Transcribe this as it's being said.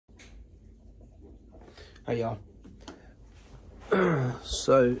Hey y'all.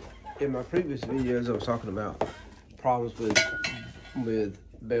 So in my previous videos I was talking about problems with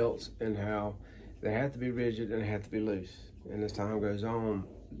belts and how they have to be rigid and they have to be loose, and as time goes on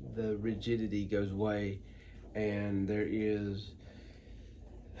the rigidity goes away and there is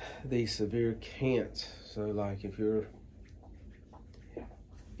these severe cants. So like if you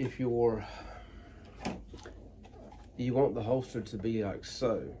want the holster to be like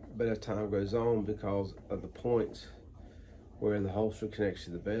so, but as time goes on, because of the points where the holster connects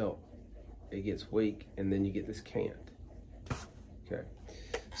to the belt, it gets weak and then you get this cant. Okay,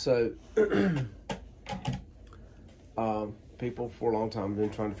 so people for a long time have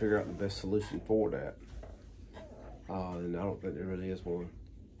been trying to figure out the best solution for that, and I don't think there really is one,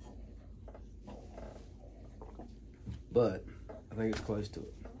 but I think it's close to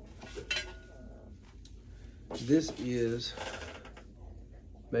it. This is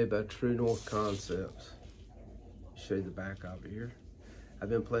made by True North Concepts. Show you the back of it here. I've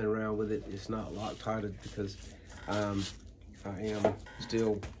been playing around with it. It's not Loctited because I am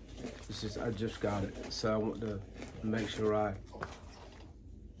still, I just got it. So I want to make sure I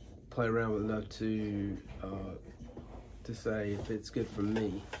play around with enough to say if it's good for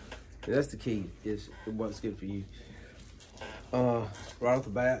me. And that's the key, is what's good for you. Right off the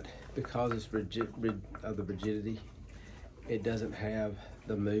bat, because it's the rigidity, it doesn't have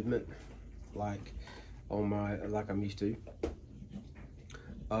the movement like I'm used to.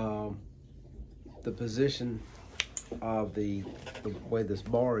 The position of the way this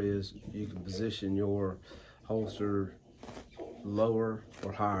bar is, you can position your holster lower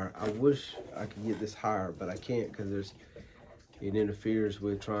or higher. I wish I could get this higher, but I can't because it interferes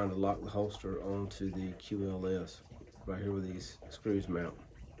with trying to lock the holster onto the QLS right here where these screws mount.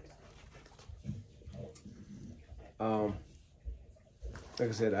 Like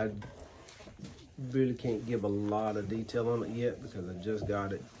I said, I really can't give a lot of detail on it yet because I just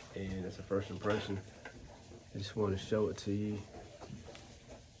got it and it's a first impression. I just want to show it to you.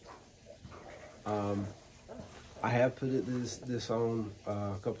 I have put this on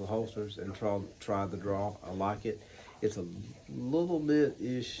a couple of holsters and tried the draw. I like it. It's a little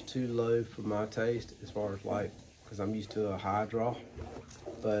bit-ish too low for my taste as far as like, because I'm used to a high draw,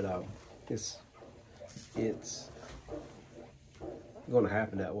 but it's going to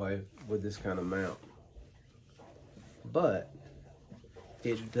happen that way with this kind of mount. But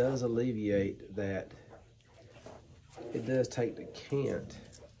it does alleviate that. It does take the cant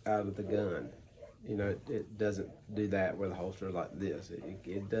out of the gun. You know, it doesn't do that with a holster like this.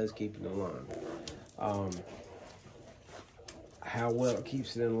 It does keep it in line. How well it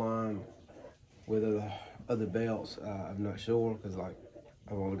keeps it in line with other belts, I'm not sure, because like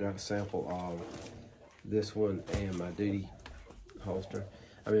I've only got a sample of this one and my duty holster.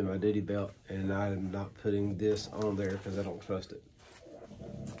 My duty belt, and I'm not putting this on there because I don't trust it.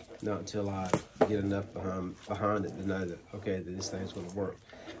 Not until I get enough behind it to know that, okay, that this thing's going to work.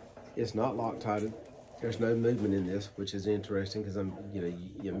 It's not Loctited. There's no movement in this, which is interesting because I'm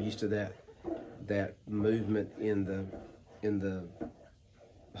used to that movement in the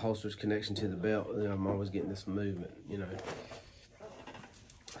holster's connection to the belt. I'm always getting this movement,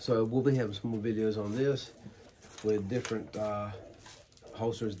 So we'll be having some more videos on this with different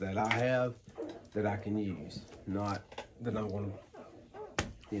holsters that I have that I can use, not that I want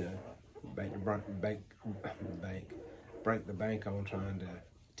to, break the bank on trying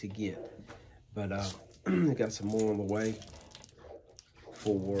to get. But I got some more on the way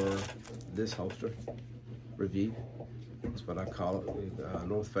for this holster review. That's what I call it, with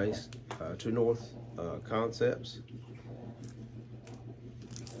North Face, True North Concepts.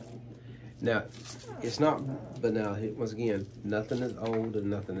 Now, it's not, but now, once again, nothing is old and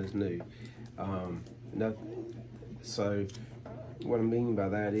nothing is new. So, what I mean by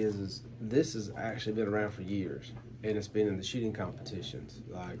that is this has actually been around for years, and it's been in the shooting competitions.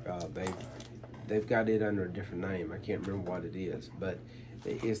 Like, they've got it under a different name. I can't remember what it is, but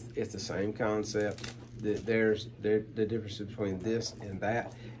it's the same concept. The difference between this and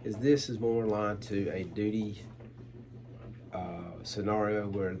that is this is more aligned to a duty scenario,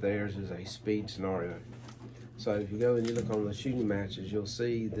 where theirs is a speed scenario. So if you go and you look on the shooting matches, you'll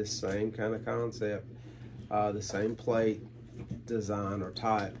see this same kind of concept, the same plate design or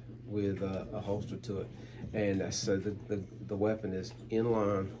type with a holster to it, and so the weapon is in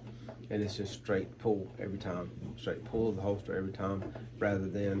line and it's just straight pull every time, straight pull of the holster every time, rather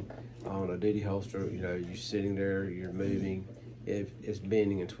than on a duty holster, you're sitting there, you're moving, it's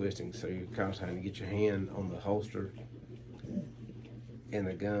bending and twisting, so you're constantly having to get your hand on the holster and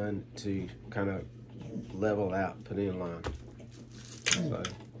the gun to kind of level out, put in line. So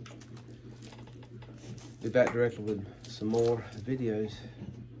be back directly with some more videos.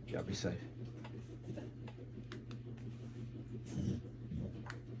 Y'all be safe.